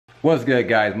What's good,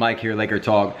 guys? Mike here, Laker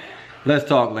Talk. Let's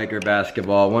talk Laker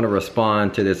basketball. I want to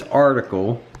respond to this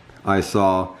article I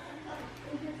saw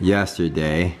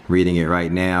yesterday, reading it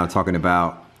right now, talking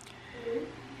about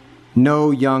no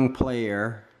young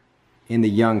player in the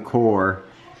young core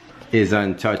is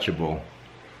untouchable.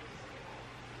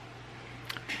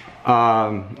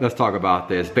 Let's talk about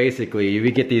this. Basically, we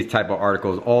get these type of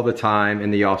articles all the time in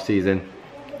the off season,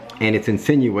 and it's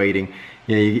insinuating,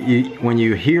 you know, when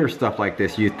you hear stuff like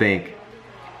this, you think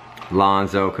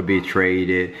Lonzo could be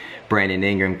traded, Brandon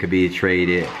Ingram could be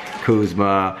traded,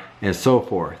 Kuzma, and so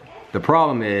forth. The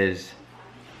problem is,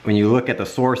 when you look at the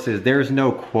sources, there's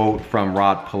no quote from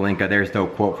Rob Pelinka, there's no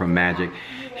quote from Magic.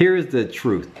 Here's the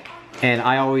truth, and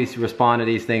I always respond to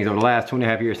these things over the last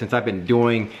 2.5 years since I've been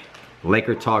doing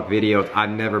Laker Talk videos.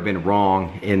 I've never been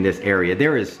wrong in this area.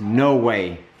 There is no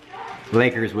way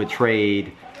Lakers would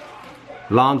trade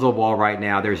Lonzo Ball right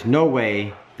now. There's no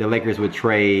way the Lakers would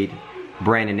trade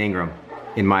Brandon Ingram,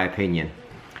 in my opinion.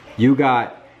 You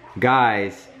got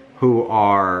guys who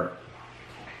are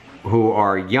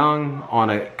young on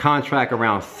a contract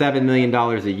around $7 million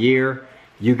a year.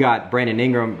 You got Brandon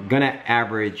Ingram gonna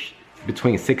average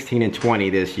between 16 and 20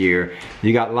 this year.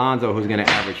 You got Lonzo, who's gonna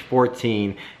average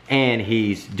 14, and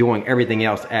he's doing everything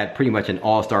else at pretty much an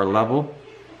all-star level.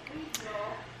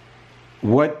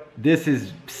 What this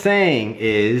is saying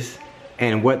is,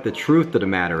 and what the truth of the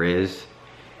matter is,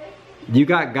 you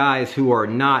got guys who are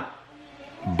not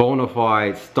bona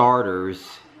fide starters,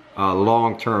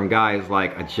 long-term guys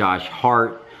like a Josh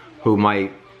Hart, who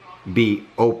might be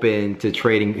open to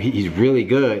trading. He's really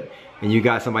good. And you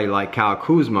got somebody like Kyle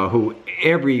Kuzma, who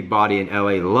everybody in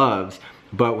LA loves.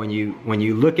 But when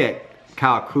you look at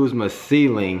Kyle Kuzma's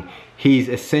ceiling, he's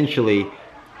essentially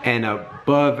an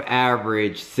above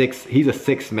average he's a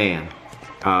sixth man,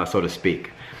 so to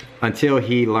speak, until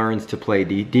he learns to play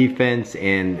defense,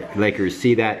 and Lakers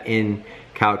see that in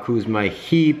Kyle Kuzma.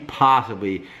 He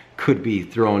possibly could be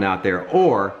thrown out there,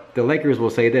 or the Lakers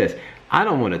will say this: I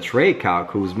don't want to trade Kyle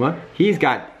Kuzma. He's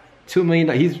got $2 million.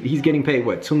 He's getting paid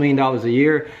what, $2 million a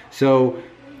year? So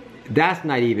that's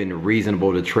not even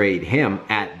reasonable to trade him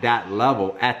at that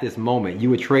level at this moment.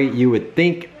 You would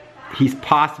think he's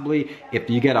possibly, if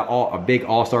you get a big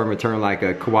all-star in return like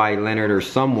a Kawhi Leonard or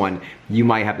someone, you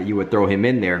would throw him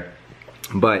in there.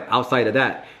 But outside of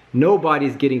that,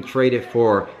 nobody's getting traded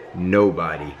for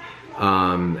nobody.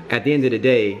 At the end of the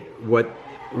day,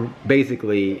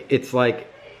 basically, it's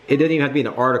like, it doesn't even have to be an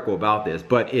article about this,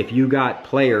 but if you got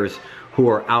players who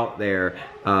are out there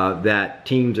that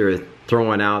teams are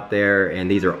throwing out there,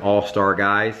 and these are all-star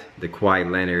guys, the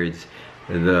Kawhi Leonards,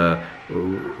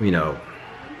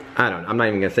 I'm not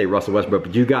even gonna say Russell Westbrook,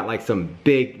 but you got like some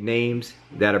big names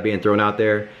that are being thrown out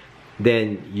there,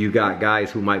 then you got guys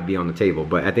who might be on the table.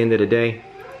 But at the end of the day,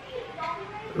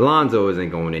 Lonzo isn't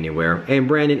going anywhere, and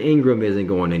Brandon Ingram isn't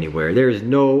going anywhere. There's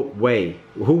no way.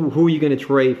 Who are you gonna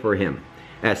trade for him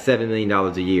at $7 million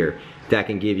a year that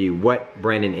can give you what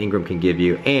Brandon Ingram can give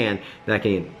you, and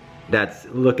that's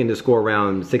looking to score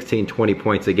around 16, 20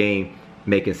 points a game,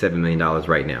 making $7 million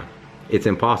right now? It's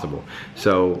impossible.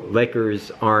 So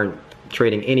Lakers aren't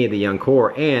trading any of the young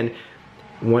core. And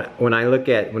when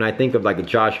I think of like a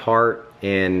Josh Hart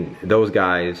and those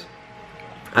guys,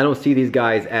 I don't see these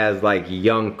guys as like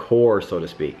young core, so to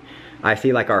speak. I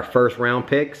see like our first round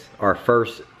picks, our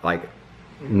first like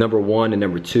number 1 and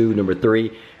number 2, number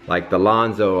 3, like the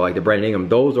Lonzo, like the Brandon Ingram,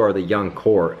 those are the young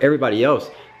core. Everybody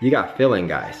else, you got fill-in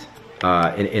guys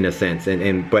in a sense.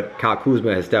 But Kyle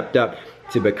Kuzma has stepped up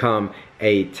to become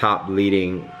a top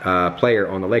leading player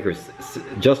on the Lakers,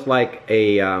 just like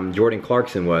a Jordan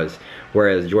Clarkson was.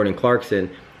 Whereas Jordan Clarkson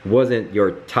wasn't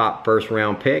your top first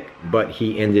round pick, but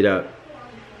he ended up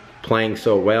playing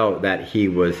so well that he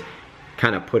was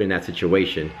kind of put in that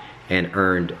situation and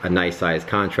earned a nice sized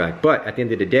contract. But at the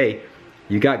end of the day,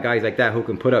 you got guys like that who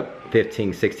can put up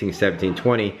 15, 16, 17,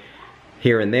 20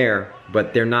 here and there,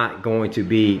 but they're going to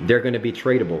be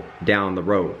tradable down the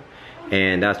road.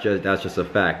 And that's just a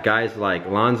fact. Guys like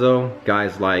Lonzo,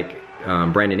 guys like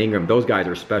Brandon Ingram, those guys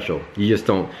are special. You just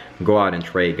don't go out and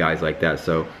trade guys like that.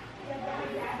 So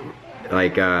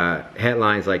like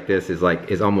headlines like this is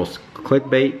almost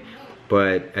clickbait,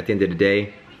 but at the end of the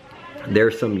day,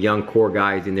 there's some young core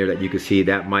guys in there that you can see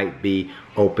that might be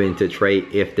open to trade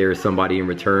if there's somebody in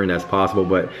return that's possible.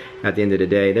 But at the end of the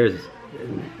day,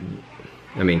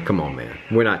 I mean, come on, man.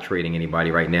 We're not trading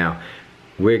anybody right now.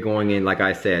 We're going in, like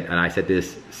I said, and I said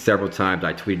this several times,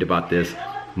 I tweeted about this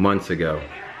months ago.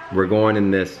 We're going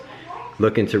in this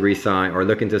looking to re-sign, or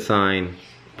looking to sign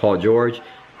Paul George,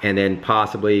 and then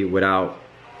possibly without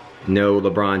no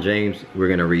LeBron James, we're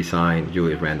gonna re-sign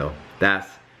Julius Randle. That's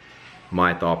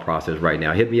my thought process right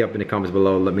now. Hit me up in the comments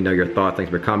below. Let me know your thoughts. Thanks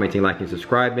for commenting, liking,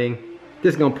 subscribing.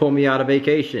 This is going to pull me out of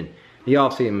vacation. The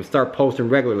off-season, start posting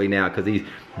regularly now because these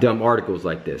dumb articles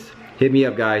like this. Hit me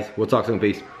up, guys. We'll talk soon.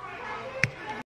 Peace.